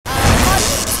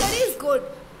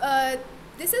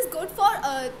this is good for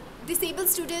disabled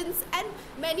students and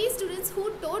many students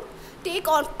who don't take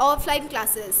offline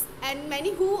classes, and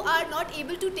many who are not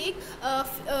able to take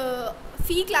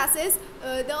fee classes.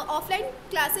 The offline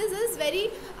classes is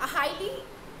very highly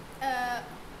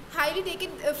taken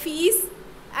fees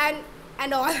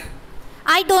and all.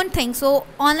 I don't think so.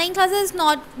 Online classes is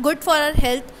not good for our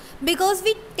health because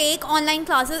we take online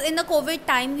classes in the COVID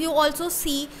time. You also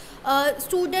see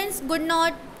students could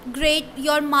not grade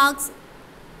your marks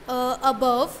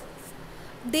above.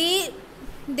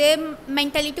 Their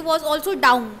mentality was also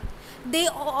down. They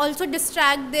also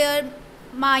distract their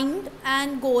mind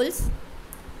and goals.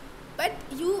 But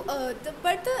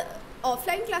the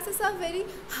offline classes are very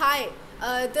high.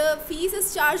 The fees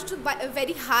is charged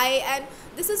very high, and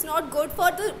this is not good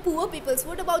for the poor peoples.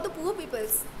 What about the poor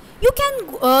peoples? You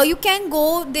can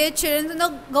go their children in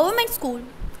the government school.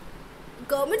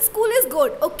 Government school is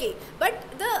good, okay, but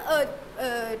the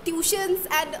tuitions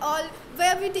and all,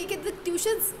 where we take it the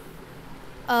tuitions.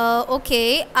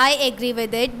 Okay, I agree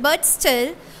with it, but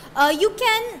still, you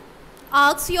can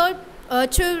ask your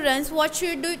children what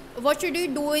should you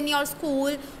do in your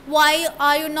school. Why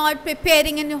are you not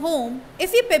preparing in home?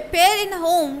 If we prepare in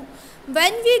home,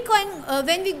 when we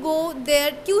go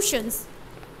their tuitions.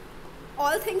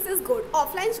 All things is good.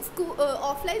 Offline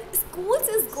schools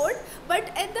is good, but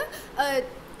in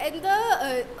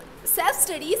the self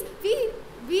studies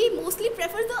we mostly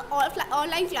prefer the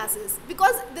online classes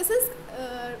because this is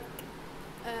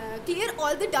clear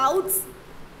all the doubts.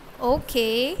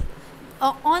 Okay.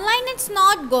 Online it's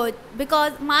not good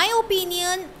because my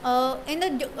opinion in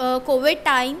the COVID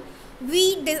time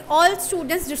all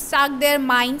students distract their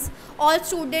minds, all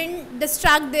students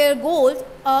distract their goals.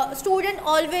 Student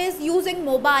always using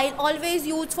mobile, always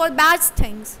used for bad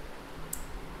things.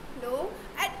 No,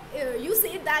 and you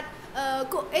say that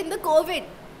in the COVID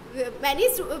many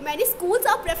schools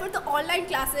are preferred the online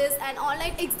classes and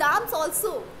online exams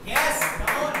also. Yes,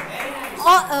 come on, very nice.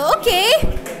 Okay,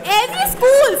 every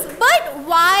schools, but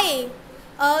why?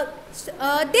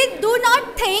 They do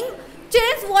not think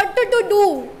children what to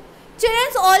do.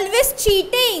 Children always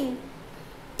cheating.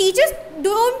 Teachers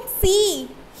don't see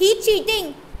he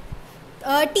cheating.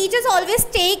 Teachers always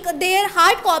take their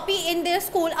hard copy in their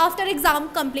school after exam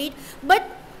complete, but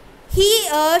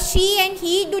she and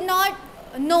he do not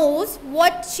knows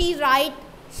what she write.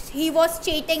 He was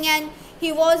cheating and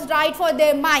he was right for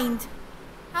their mind.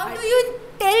 How do you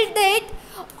tell that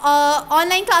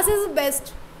online classes is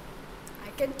best? I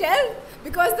can tell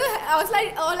because the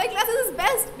online classes is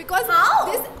best because How?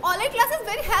 This online class is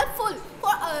very helpful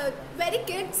for many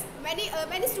kids, many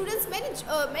students,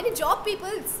 many job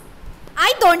peoples.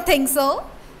 I don't think so.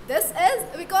 This is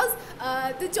because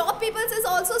the job peoples is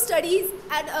also studies,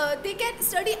 and they can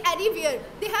study anywhere.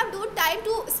 They have no time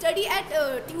to study at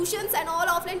tuitions and all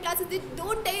offline classes. They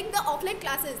don't take the offline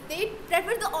classes. They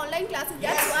prefer the online classes.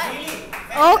 That's Yes, why. really.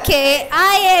 Okay,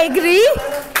 I agree.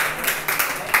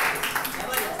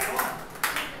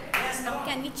 Yes, come on.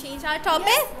 Can we change our topic?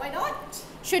 Yes, why not?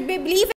 Should we believe